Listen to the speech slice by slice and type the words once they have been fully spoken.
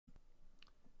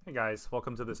Hey guys,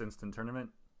 welcome to this instant tournament.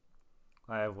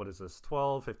 I have, what is this,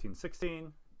 12, 15,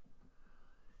 16.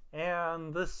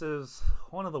 And this is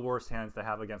one of the worst hands to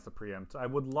have against the preempt. I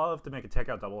would love to make a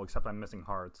takeout double, except I'm missing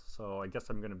hearts. So I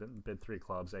guess I'm going to bid 3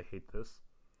 clubs. I hate this.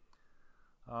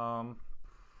 It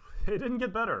didn't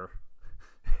get better.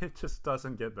 It just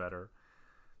doesn't get better.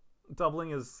 Doubling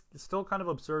is still kind of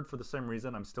absurd for the same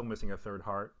reason. I'm still missing a third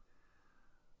heart.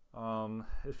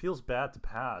 It feels bad to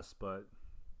pass, but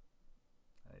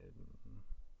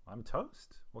I'm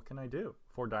toast. What can I do?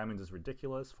 4 diamonds is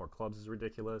ridiculous. 4 clubs is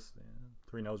ridiculous.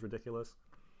 3 no is ridiculous.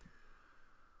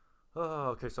 Oh,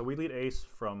 okay, so we lead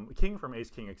king from ace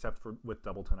king, except for with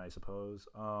doubleton, I suppose.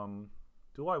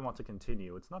 Do I want to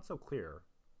continue? It's not so clear.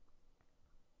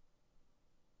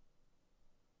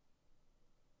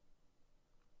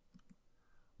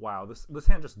 Wow, this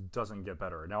hand just doesn't get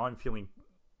better. Now I'm feeling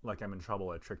like I'm in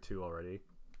trouble at trick 2 already.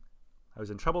 I was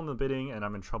in trouble in the bidding, and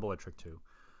I'm in trouble at trick 2.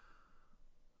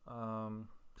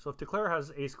 So if Declare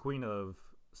has ace queen of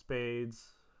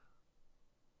spades,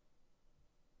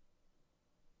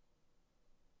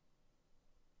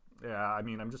 yeah, I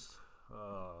mean, I'm just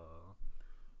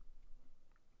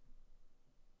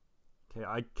okay.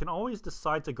 I can always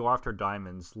decide to go after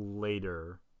diamonds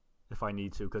later if I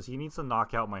need to, because he needs to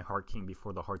knock out my heart king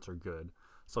before the hearts are good.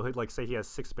 So like, say he has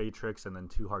 6 spade tricks and then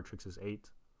 2 heart tricks is 8,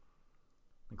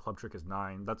 and club trick is 9.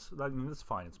 I mean, that's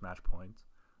fine. It's match point.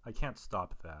 I can't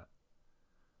stop that.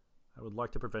 I would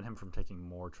like to prevent him from taking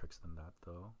more tricks than that,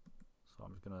 though. So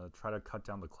I'm just going to try to cut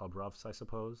down the club roughs, I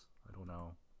suppose. I don't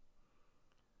know.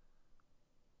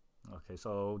 Okay,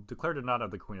 so Declare did not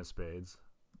have the queen of spades.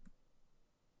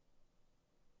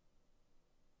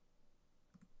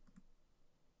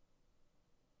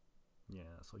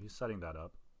 Yeah, so he's setting that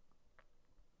up.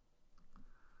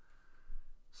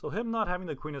 So him not having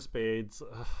the queen of spades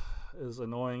is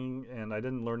annoying, and I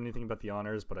didn't learn anything about the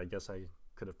honors, but I guess I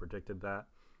could have predicted that.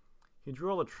 He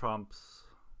drew all the trumps.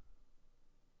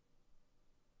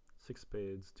 6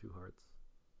 spades, 2 hearts.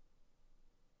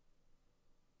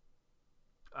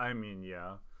 I mean,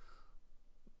 yeah.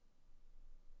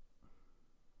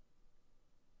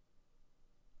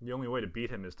 The only way to beat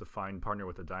him is to find partner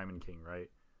with a diamond king, right?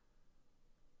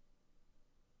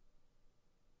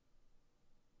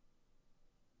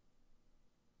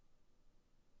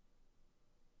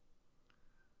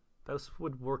 This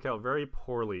would work out very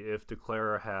poorly if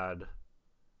Declare had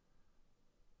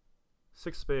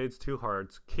 6 spades, 2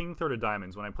 hearts, king, third of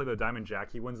diamonds. When I play the diamond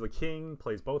jack, he wins the king,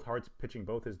 plays both hearts, pitching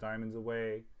both his diamonds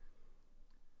away,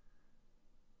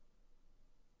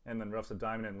 and then roughs a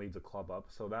diamond and leads a club up.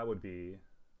 So that would be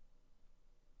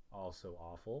also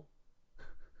awful.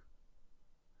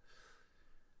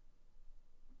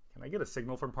 Can I get a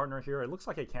signal from partner here? It looks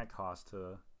like it can't cost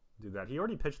to do that. He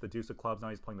already pitched the deuce of clubs. Now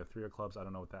he's playing the 3 of clubs. I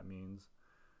don't know what that means.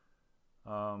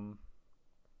 The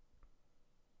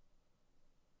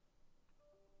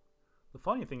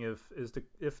funny thing is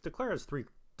if Declare has 3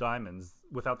 diamonds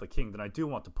without the king, then I do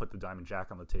want to put the diamond jack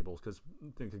on the tables, because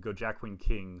they could go jack queen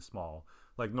king small.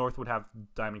 Like North would have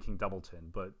diamond king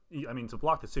doubleton, but I mean, to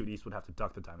block the suit, East would have to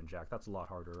duck the diamond jack. That's a lot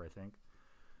harder, I think.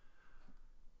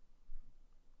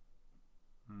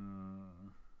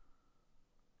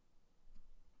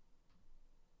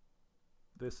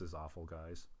 This is awful,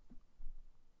 guys.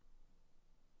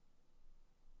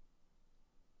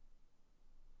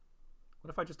 What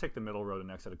if I just take the middle road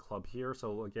and exit a club here?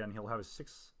 So again, he'll have his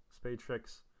 6 spade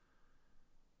tricks.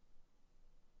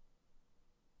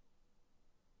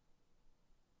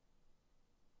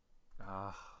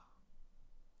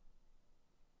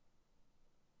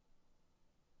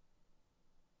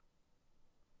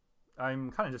 I'm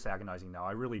kind of just agonizing now.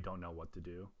 I really don't know what to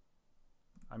do.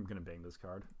 I'm going to bang this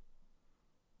card.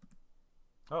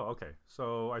 Oh, okay.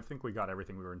 So I think we got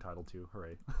everything we were entitled to.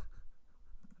 Hooray.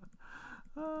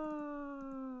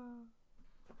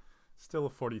 Still a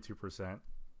 42%.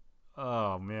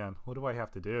 Oh, man. What do I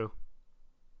have to do?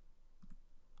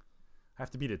 I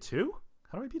have to beat it 2?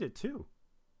 How do I beat it 2?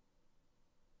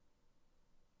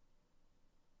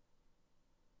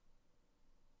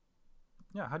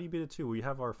 Yeah, how do you beat it 2? We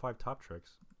have our 5 top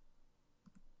tricks.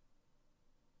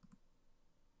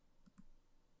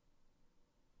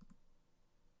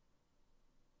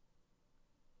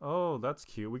 Oh, that's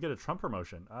cute. We get a Trump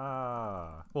promotion.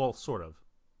 Ah. Well, sort of.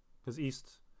 Because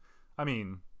East... I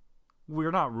mean,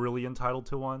 we're not really entitled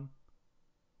to one.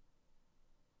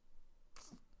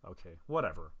 Okay,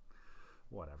 whatever.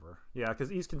 Whatever. Yeah,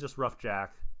 because East can just rough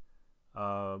jack,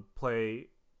 play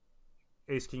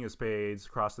ace king of spades,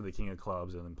 cross to the king of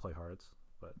clubs, and then play hearts.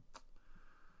 But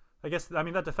I guess, I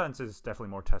mean, that defense is definitely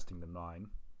more testing than mine.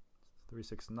 3,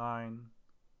 6, 9.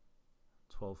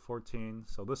 12, 14.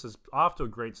 So this is off to a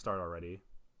great start already.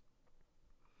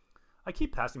 I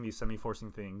keep passing these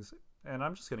semi-forcing things, and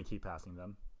I'm just going to keep passing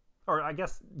them. Or I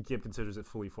guess Gib considers it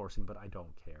fully forcing, but I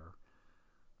don't care.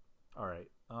 All right.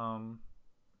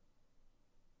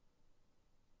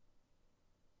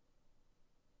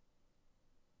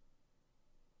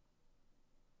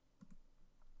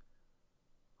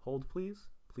 Hold, please.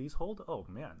 Please hold. Oh,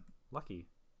 man. Lucky.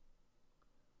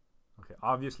 Okay,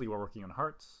 obviously we're working on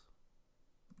hearts.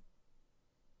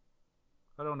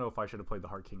 I don't know if I should have played the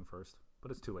heart king first,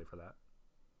 but it's too late for that.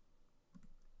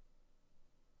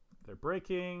 They're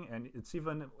breaking, and it's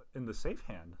even in the safe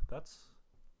hand. That's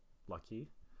lucky.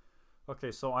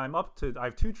 Okay, so I'm up to... I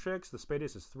have 2 tricks. The spade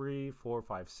ace is 3, 4,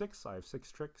 5, 6. I have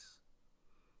 6 tricks.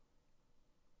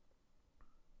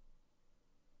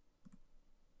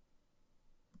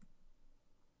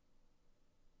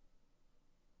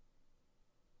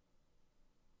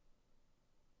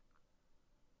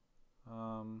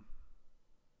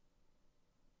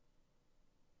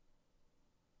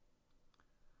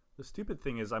 The stupid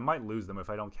thing is I might lose them if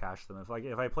I don't cash them. If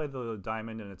I play the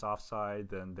diamond and it's offside,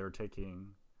 then they're taking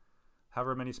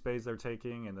however many spades they're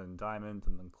taking, and then diamond,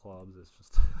 and then clubs. It's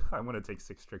just... I'm going to take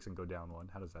 6 tricks and go down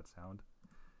 1. How does that sound?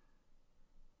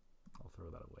 I'll throw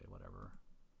that away, whatever.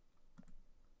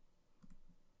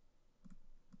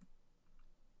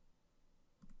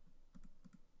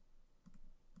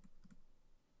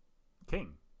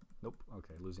 King. Nope.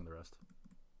 Okay, losing the rest.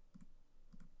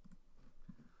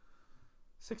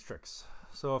 6 tricks.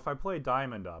 So if I play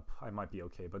diamond up, I might be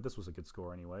okay, but this was a good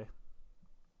score anyway.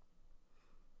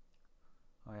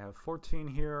 I have 14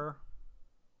 here.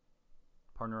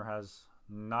 Partner has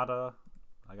nada.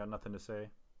 I got nothing to say.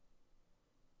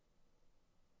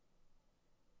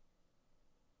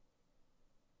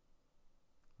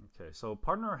 Okay, so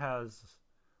partner has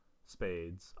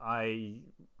spades. I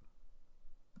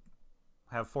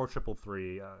have 4 triple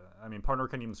 3. I mean, partner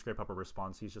can't even scrape up a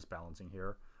response. He's just balancing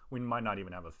here. We might not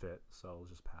even have a fit, so we'll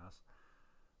just pass.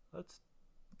 Let's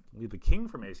leave the king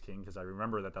from ace king, because I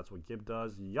remember that that's what Gib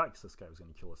does. Yikes, this guy was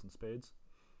going to kill us in spades.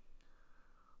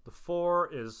 The 4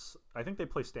 is... I think they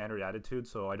play standard attitude,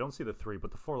 so I don't see the 3,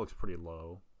 but the 4 looks pretty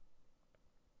low.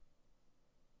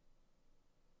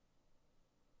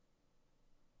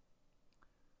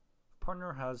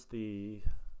 Partner has the...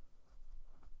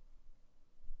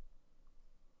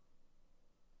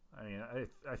 I mean,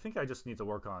 I think I just need to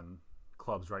work on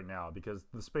clubs right now, because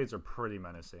the spades are pretty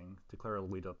menacing. Declare a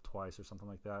lead up twice or something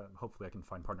like that. Hopefully I can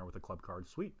find partner with a club card.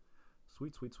 Sweet.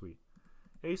 Sweet, sweet, sweet.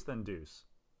 Ace, then deuce.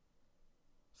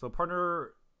 So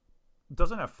partner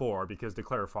doesn't have 4 because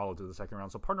declare followed to the second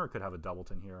round, so partner could have a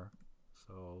doubleton here.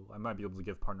 So I might be able to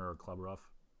give partner a club ruff.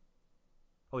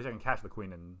 At least I can cash the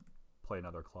queen and play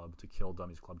another club to kill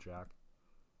dummy's club jack.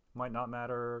 Might not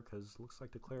matter, because looks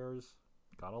like declares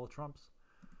got all the trumps.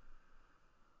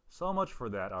 So much for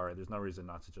that. All right, there's no reason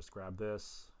not to just grab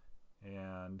this.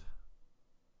 And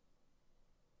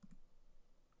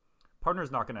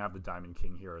partner's not going to have the diamond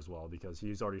king here as well, because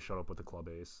he's already showed up with the club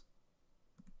ace.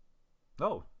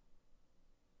 Oh,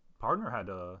 partner had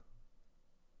the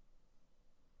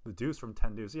deuce from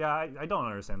 10 deuce. Yeah, I don't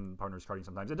understand partner's carding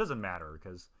sometimes. It doesn't matter,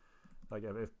 because like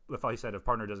if I said if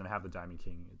partner doesn't have the diamond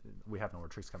king, we have no more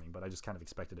tricks coming, but I just kind of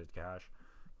expected it to cash.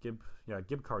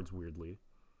 Gib cards weirdly.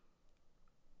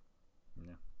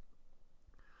 Yeah.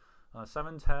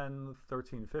 7, 10,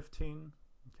 13, 15.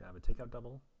 Okay, I have a takeout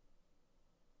double.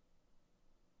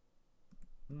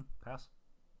 Pass.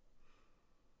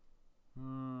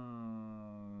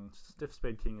 Stiff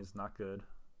spade king is not good.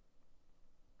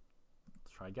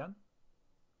 Let's try again.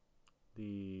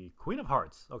 The queen of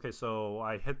hearts. Okay, so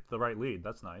I hit the right lead.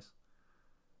 That's nice.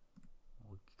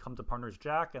 We'll come to partner's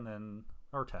jack, and then,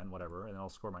 or 10, whatever, and then I'll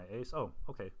score my ace. Oh,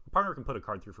 okay. Partner can put a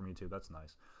card through for me too. That's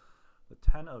nice. The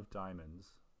 10 of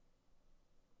diamonds.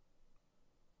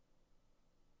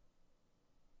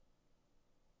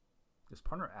 Is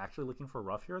partner actually looking for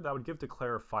rough here? That would give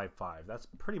declare 5-5. That's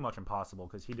pretty much impossible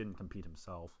because he didn't compete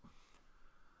himself.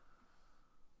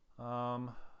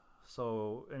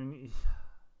 So I mean,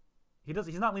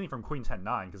 he's not leaning from queen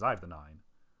 10-9 because I have the 9.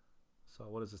 So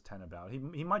what is this 10 about?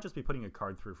 He might just be putting a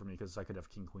card through for me because I could have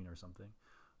king queen or something.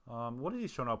 What has he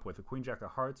shown up with? A queen jack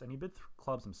of hearts, and he bid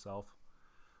clubs himself.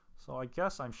 So I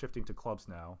guess I'm shifting to clubs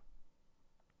now.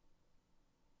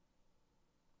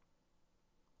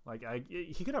 Like,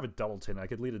 he could have a doubleton. I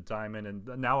could lead a diamond, and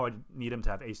now I need him to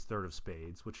have ace third of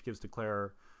spades, which gives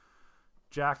declare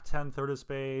jack 10 third of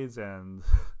spades, and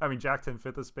I mean jack 10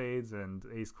 fifth of spades, and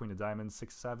ace queen of diamonds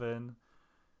 6 7.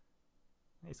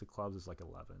 Ace of clubs is like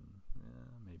 11, yeah,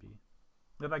 maybe.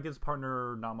 If that gives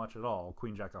partner not much at all,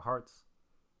 queen jack of hearts.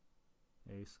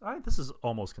 Ace. This is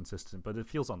almost consistent, but it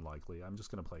feels unlikely. I'm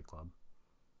just going to play club.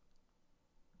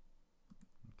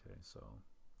 Okay, so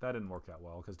that didn't work out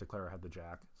well because Declare had the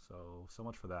jack. So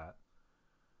much for that.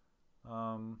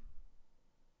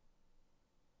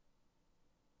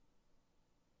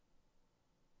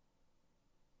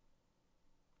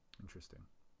 Interesting.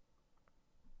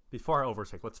 Before I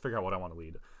overtake, let's figure out what I want to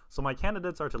lead. So my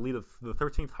candidates are to lead the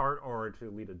 13th heart or to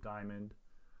lead a diamond.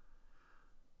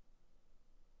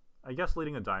 I guess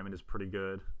leading a diamond is pretty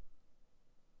good.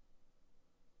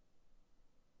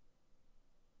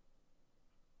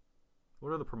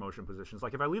 What are the promotion positions?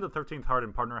 Like if I lead the 13th heart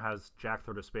and partner has jack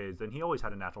third of spades, then he always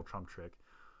had a natural trump trick.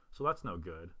 So that's no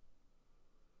good.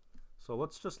 So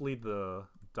let's just lead the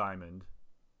diamond.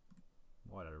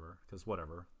 Whatever, because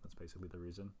whatever. That's basically the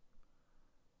reason.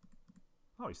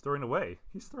 Oh, he's throwing it away.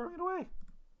 He's throwing it away.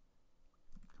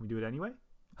 Can we do it anyway?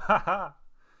 Haha.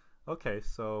 Okay,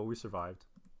 so we survived.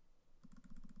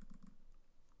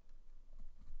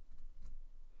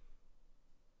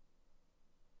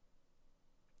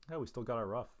 Yeah, we still got our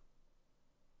rough.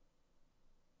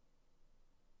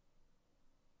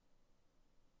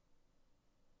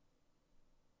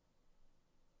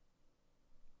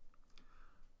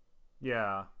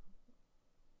 Yeah.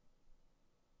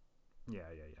 Yeah.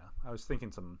 I was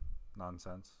thinking some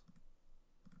nonsense.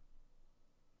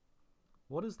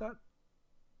 What is that?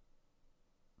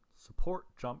 Support,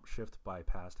 jump, shift,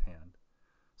 bypassed hand.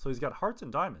 So he's got hearts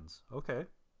and diamonds. Okay.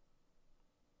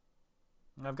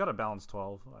 I've got a balanced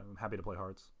 12. I'm happy to play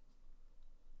hearts.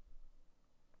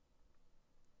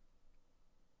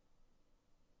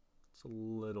 It's a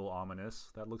little ominous.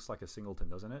 That looks like a singleton,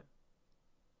 doesn't it?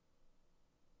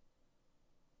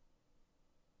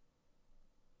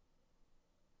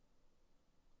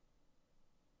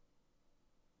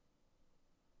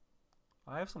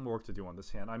 I have some work to do on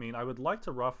this hand. I mean, I would like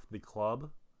to rough the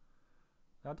club.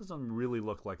 That doesn't really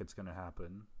look like it's going to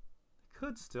happen. It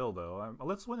could still, though.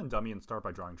 Let's win in dummy and start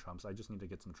by drawing trumps. I just need to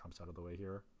get some trumps out of the way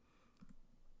here.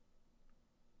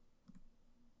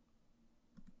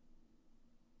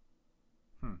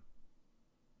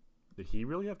 Did he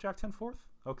really have jack 10 fourth?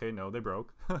 Okay, no, they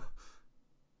broke.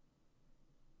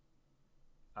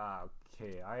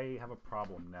 Okay, I have a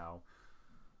problem now.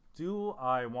 Do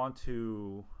I want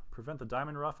to prevent the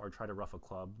diamond rough or try to rough a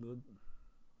club?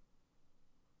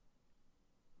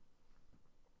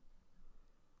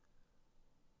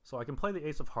 So I can play the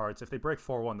ace of hearts. If they break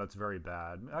 4-1, that's very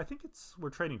bad. I think we're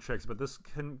trading tricks, but this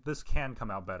can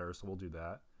come out better, so we'll do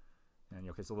that. And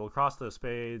okay, so they'll cross the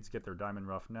spades, get their diamond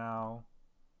rough now.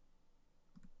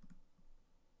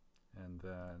 And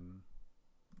then,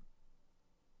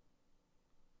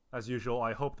 as usual,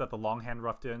 I hope that the long hand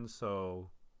roughed in, so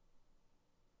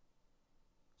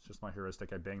it's just my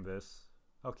heuristic. I bang this.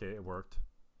 Okay, it worked.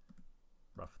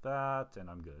 Rough that, and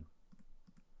I'm good.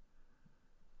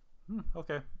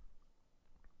 Okay.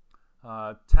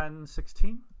 10,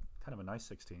 16. Kind of a nice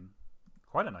 16.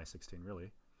 Quite a nice 16,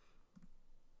 really.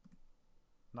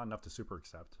 Not enough to super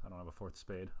accept. I don't have a fourth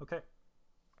spade. Okay.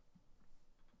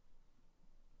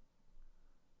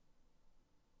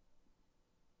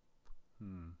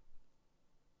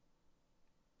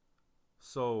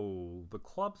 So the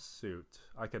club suit,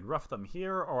 I could rough them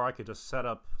here, or I could just set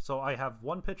up. So I have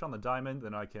one pitch on the diamond,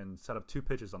 then I can set up 2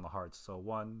 pitches on the hearts. So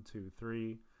 1, 2,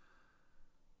 3.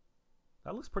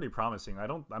 That looks pretty promising.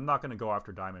 I'm not going to go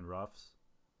after diamond roughs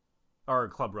or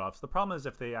club roughs. The problem is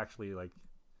if they actually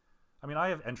I mean, I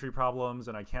have entry problems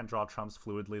and I can't draw trumps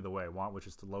fluidly the way I want, which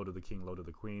is to low to the king, low to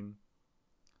the queen.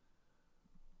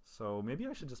 So maybe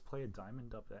I should just play a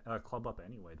diamond up, club up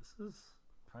anyway. This is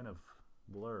kind of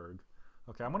blurred.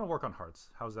 Okay, I'm going to work on hearts.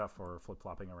 How's that for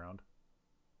flip-flopping around?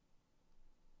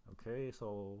 Okay,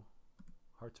 so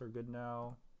hearts are good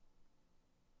now.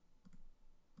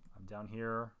 I'm down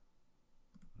here.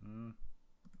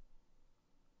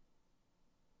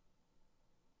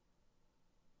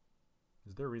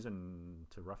 Is there a reason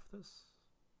to rough this?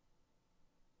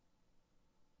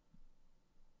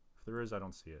 If there is, I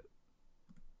don't see it.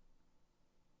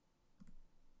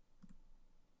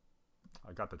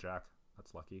 I got the jack.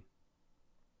 That's lucky.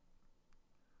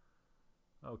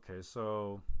 Okay,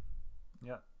 so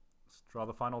yeah, let's draw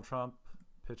the final trump,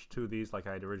 pitch 2 of these like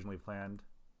I had originally planned,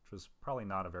 which was probably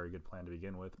not a very good plan to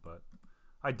begin with, but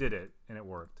I did it and it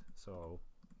worked. So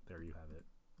there you have it.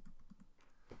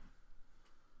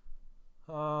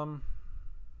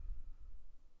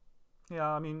 Yeah,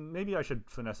 I mean, maybe I should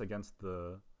finesse against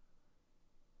the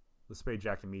spade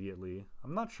jack immediately.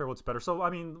 I'm not sure what's better. So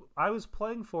I mean, I was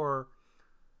playing for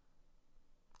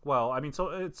Well, I mean, so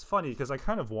it's funny because I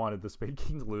kind of wanted the Spade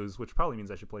King to lose, which probably means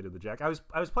I should play to the Jack. I was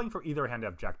playing for either hand to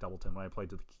have Jack Doubleton when I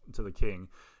played to the King.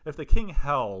 If the King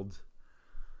held,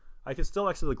 I could still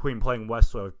exit the Queen playing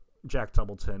West to have Jack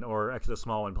Doubleton, or exit a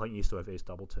small one playing East to have Ace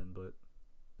Doubleton. But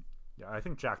yeah, I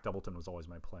think Jack Doubleton was always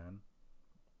my plan.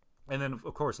 And then,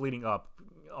 of course, leading up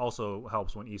also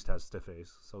helps when East has stiff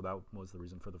ace. So that was the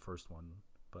reason for the first one.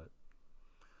 But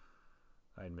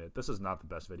I admit, this is not the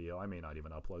best video. I may not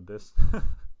even upload this.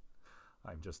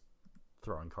 I'm just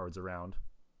throwing cards around.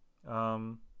 My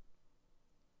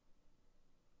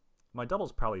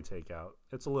doubles probably take out.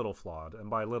 It's a little flawed. And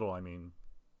by little, I mean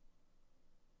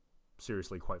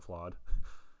seriously quite flawed.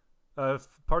 If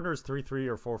partner is 3-3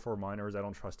 or 4-4 minors, I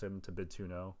don't trust him to bid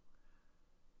 2-0.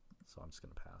 So I'm just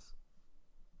going to pass.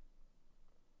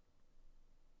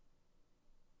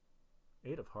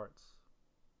 8 of hearts.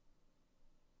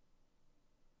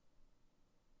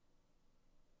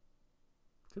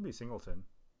 Could be singleton.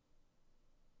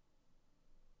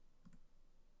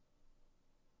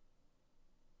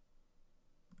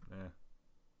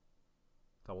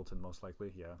 Doubleton most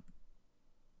likely, yeah.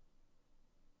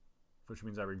 Which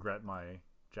means I regret my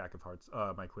Jack of Hearts,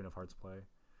 my Queen of Hearts play.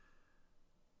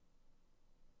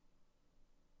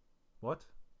 What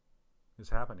is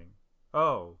happening?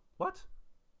 Oh, what?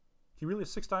 He really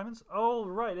has 6 diamonds? Oh,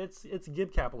 right, it's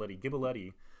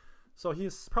Gibaletti. So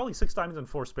he's probably 6 diamonds and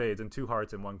 4 spades and 2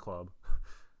 hearts and 1 club.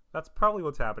 That's probably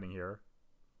what's happening here.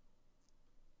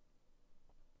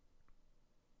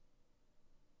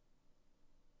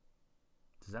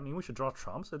 Does that mean we should draw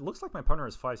trumps? It looks like my partner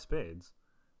has 5 spades.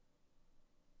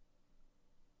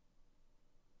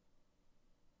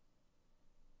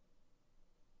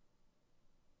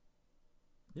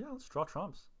 Yeah, let's draw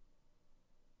trumps.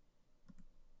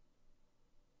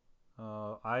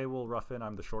 I will rough in.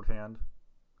 I'm the shorthand.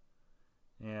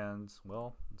 And,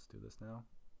 well, let's do this now.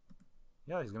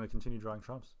 Yeah, he's going to continue drawing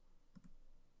trumps.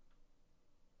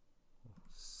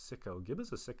 Sicko. Gib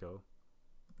is a sicko.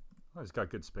 Oh, he's got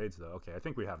good spades, though. Okay, I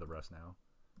think we have the rest now.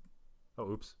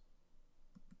 Oh, oops.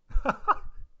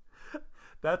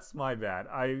 That's my bad.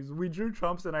 We drew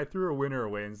trumps and I threw a winner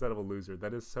away instead of a loser.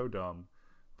 That is so dumb.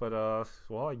 But,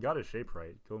 well, I got his shape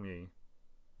right. Go me.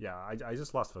 Yeah, I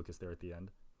just lost focus there at the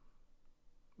end.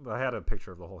 I had a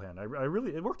picture of the whole hand.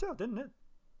 It worked out, didn't it?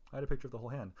 I had a picture of the whole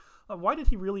hand. Why did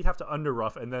he really have to under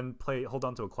rough and then hold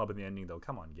on to a club in the ending, though?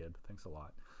 Come on, Gib. Thanks a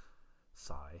lot.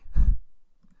 Sigh.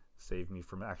 Save me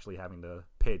from actually having to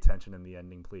pay attention in the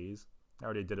ending, please. I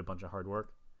already did a bunch of hard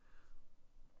work.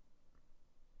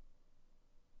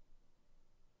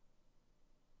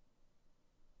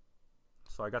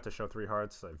 So I got to show 3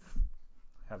 hearts. I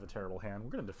have a terrible hand. We're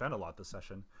going to defend a lot this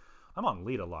session. I'm on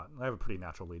lead a lot. I have a pretty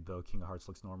natural lead, though. King of Hearts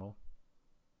looks normal.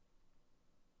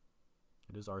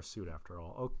 It is our suit, after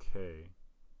all. Okay.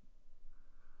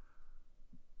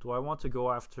 Do I want to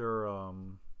go after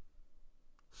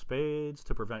spades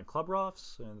to prevent club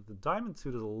roughs? And the diamond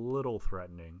suit is a little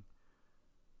threatening.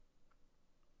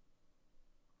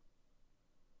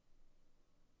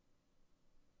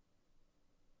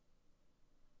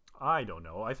 I don't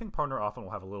know. I think partner often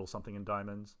will have a little something in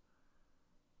diamonds.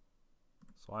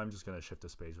 So I'm just going to shift to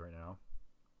spades right now.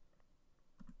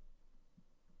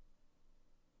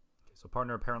 Okay, so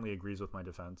partner apparently agrees with my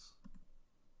defense.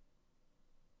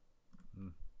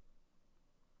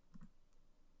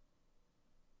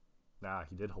 Nah,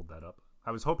 he did hold that up.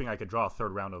 I was hoping I could draw a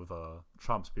third round of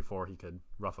trumps before he could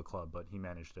rough a club, but he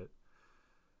managed it.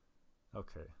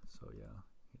 Okay, so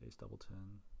yeah, ace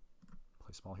doubleton.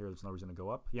 Play small here. There's no reason to go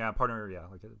up. Yeah, partner. Yeah,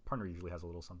 like partner usually has a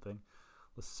little something.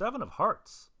 The 7 of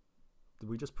hearts. Did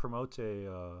we just promote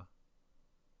a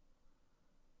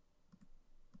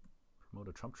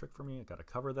trump trick for me? I gotta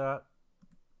cover that.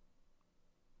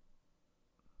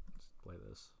 Let's play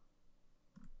this.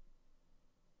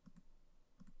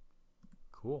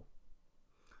 Cool.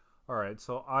 All right,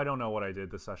 so I don't know what I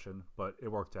did this session, but it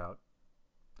worked out.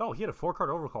 Oh, he had a 4-card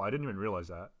overcall. I didn't even realize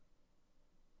that.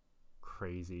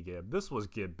 Crazy Gib. This was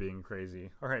Gib being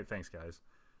crazy. All right, thanks, guys.